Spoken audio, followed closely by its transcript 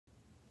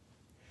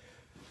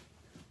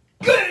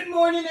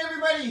morning,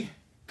 everybody.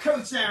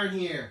 Coach Aaron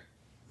here.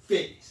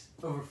 Fitness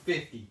over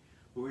 50,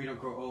 where we don't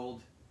grow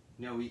old.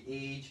 No, we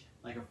age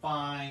like a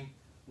fine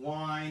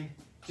wine.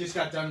 Just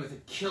got done with a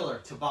killer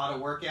Tabata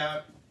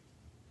workout.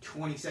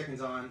 20 seconds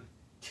on,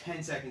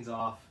 10 seconds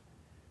off.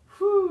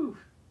 Whew.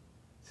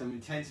 Some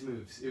intense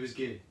moves. It was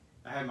good.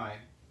 I had my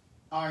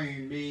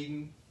Iron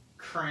Maiden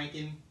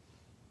cranking.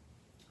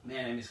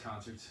 Man, I miss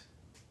concerts.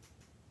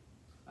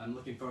 I'm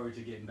looking forward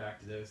to getting back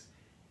to those.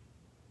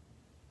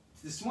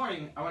 This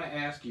morning, I want to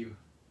ask you,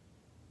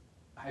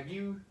 have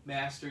you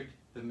mastered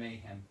the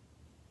mayhem?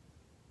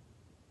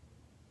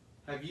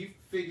 Have you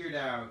figured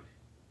out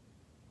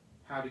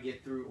how to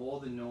get through all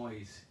the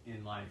noise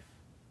in life?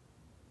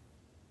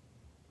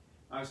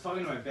 I was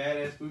talking to my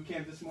badass boot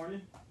camp this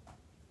morning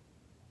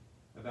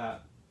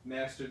about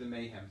master the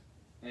mayhem,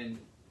 and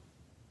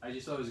I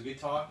just thought it was a good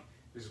talk.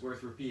 It was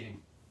worth repeating.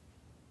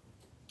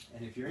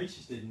 And if you're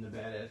interested in the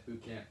badass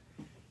boot camp,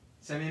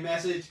 send me a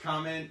message,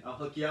 comment, I'll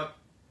hook you up.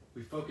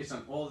 We focus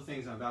on all the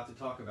things I'm about to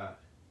talk about.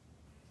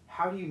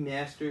 How do you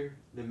master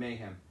the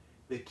mayhem?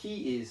 The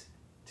key is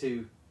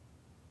to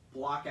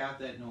block out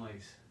that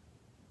noise,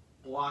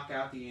 block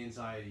out the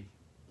anxiety,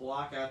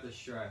 block out the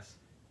stress,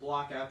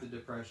 block out the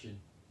depression.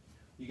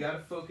 You got to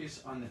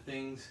focus on the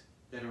things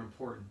that are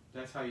important.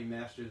 That's how you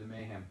master the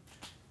mayhem.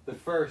 The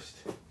first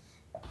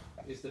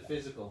is the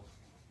physical.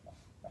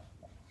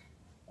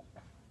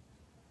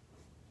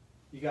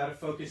 You got to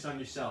focus on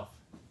yourself.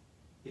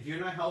 If you're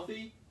not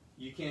healthy,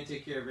 you can't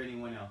take care of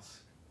anyone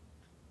else.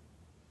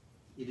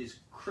 It is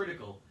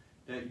critical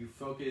that you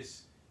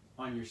focus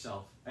on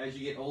yourself. As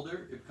you get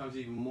older, it becomes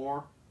even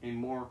more and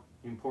more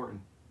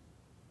important.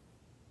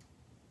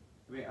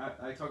 I mean,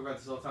 I talk about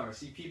this all the time. I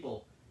see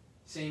people,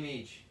 same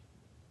age,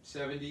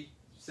 70.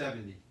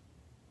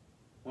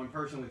 One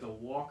person with a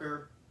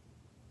walker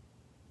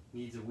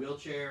needs a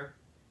wheelchair.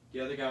 The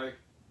other guy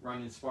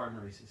running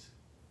Spartan races.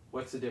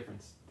 What's the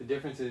difference? The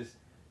difference is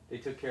they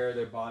took care of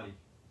their body.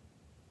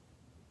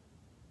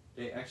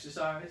 They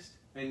exercised,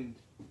 and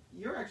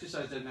your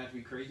exercise doesn't have to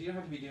be crazy. You don't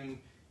have to be doing,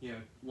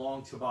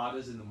 long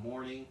Tabatas in the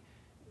morning.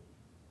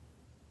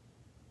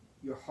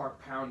 Your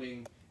heart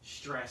pounding,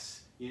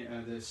 stress,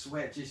 the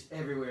sweat just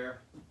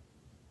everywhere.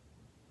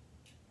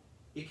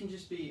 It can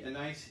just be a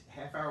nice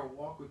half-hour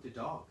walk with the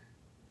dog.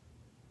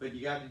 But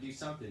you got to do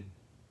something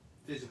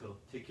physical,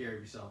 take care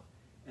of yourself.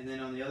 And then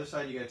on the other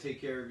side, you got to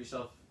take care of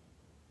yourself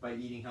by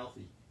eating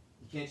healthy.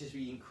 You can't just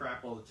be eating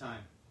crap all the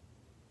time.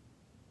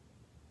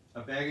 A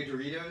bag of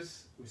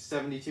Doritos with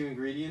 72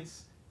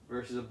 ingredients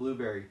versus a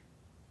blueberry.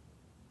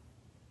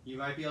 You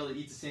might be able to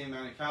eat the same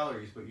amount of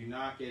calories, but you're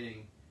not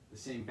getting the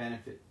same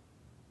benefit.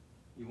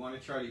 You want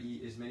to try to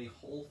eat as many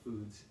whole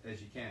foods as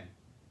you can.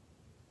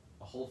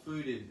 A whole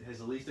food has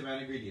the least amount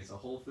of ingredients. A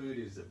whole food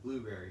is a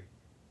blueberry,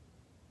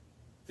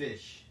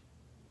 fish,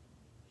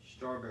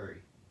 strawberry,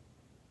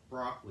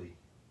 broccoli,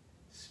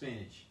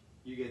 spinach.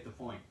 You get the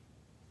point.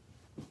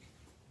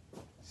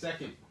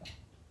 Second,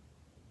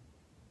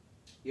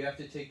 you have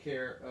to take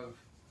care of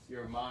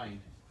your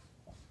mind.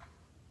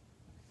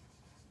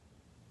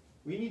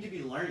 We need to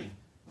be learning.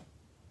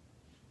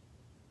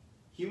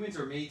 Humans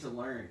are made to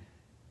learn.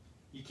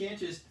 You can't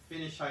just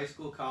finish high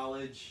school,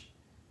 college,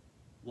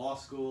 law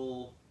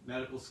school,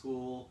 medical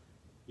school,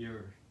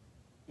 your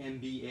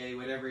MBA,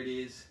 whatever it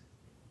is.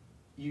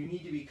 You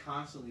need to be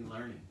constantly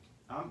learning.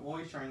 I'm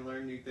always trying to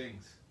learn new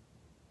things.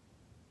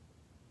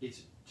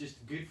 It's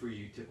just good for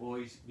you to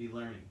always be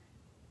learning.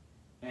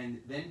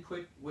 And then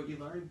put what you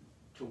learn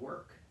to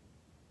work.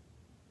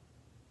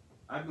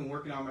 I've been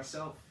working on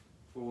myself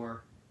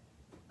for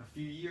a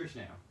few years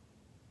now.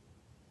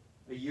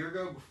 A year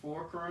ago,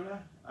 before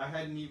Corona, I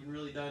hadn't even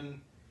really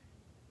done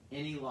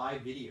any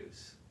live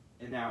videos.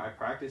 And now I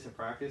practice,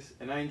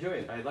 and I enjoy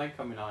it. I like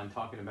coming on and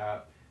talking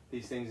about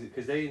these things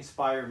because they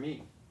inspire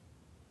me.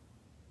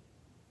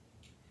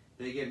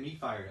 They get me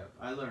fired up.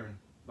 I learn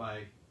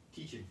by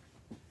teaching.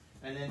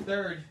 And then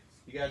third,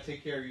 you got to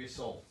take care of your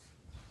soul.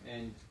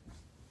 And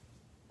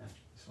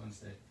this one's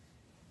dead.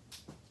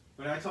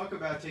 When I talk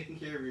about taking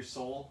care of your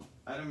soul,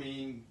 I don't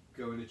mean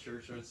going to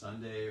church on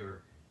Sunday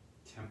or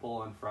temple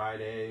on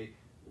Friday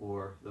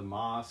or the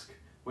mosque.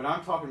 What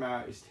I'm talking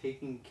about is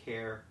taking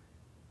care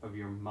of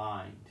your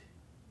mind.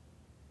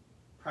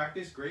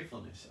 Practice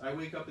gratefulness. I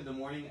wake up in the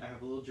morning, I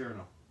have a little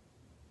journal,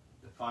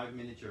 the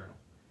 5-minute journal.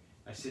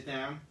 I sit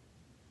down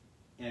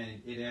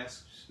and it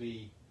asks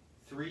me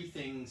 3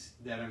 things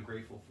that I'm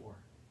grateful for.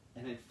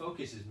 And it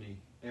focuses me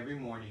every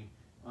morning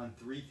on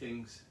 3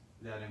 things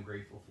that I'm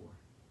grateful for.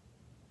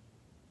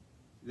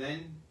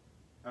 Then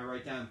I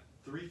write down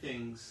 3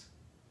 things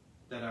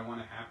that I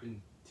want to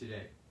happen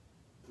today.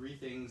 3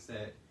 things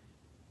that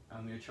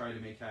I'm going to try to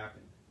make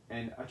happen.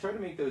 And I try to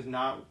make those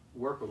not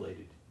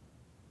work-related.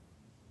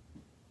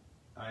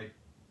 I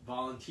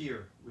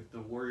volunteer with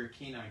the Warrior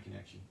Canine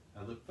Connection.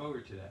 I look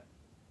forward to that.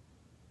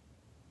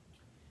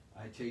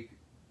 I take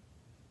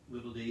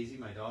little Daisy,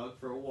 my dog,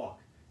 for a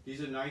walk.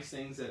 These are nice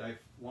things that I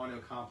want to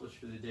accomplish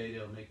for the day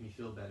that'll make me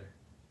feel better.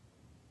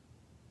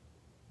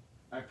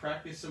 I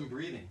practice some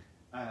breathing.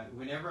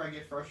 Whenever I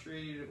get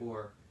frustrated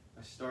or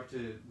I start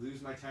to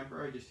lose my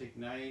temper, I just take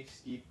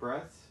nice, deep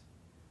breaths,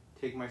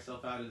 take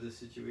myself out of the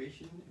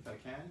situation if I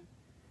can,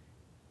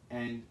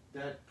 and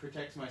that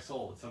protects my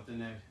soul. It's something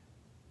that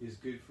is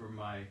good for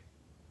my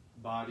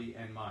body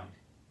and mind.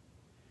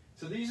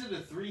 So these are the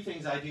three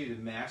things I do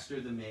to master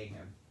the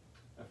mayhem.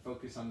 I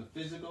focus on the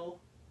physical,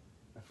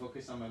 I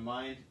focus on my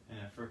mind, and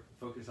I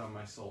focus on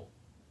my soul.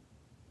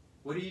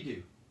 What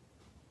do?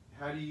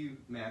 How do you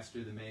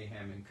master the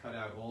mayhem and cut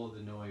out all of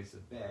the noise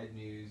of bad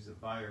news, of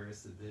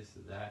virus, of this,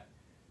 of that?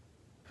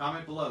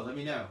 Comment below. Let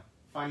me know.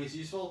 Find this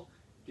useful?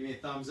 Give me a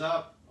thumbs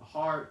up, a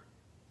heart,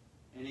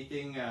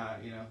 anything,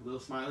 little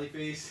smiley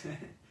face.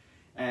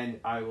 And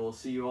I will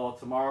see you all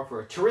tomorrow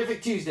for a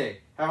terrific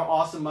Tuesday. Have an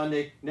awesome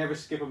Monday. Never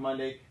skip a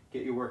Monday.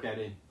 Get your workout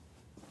in.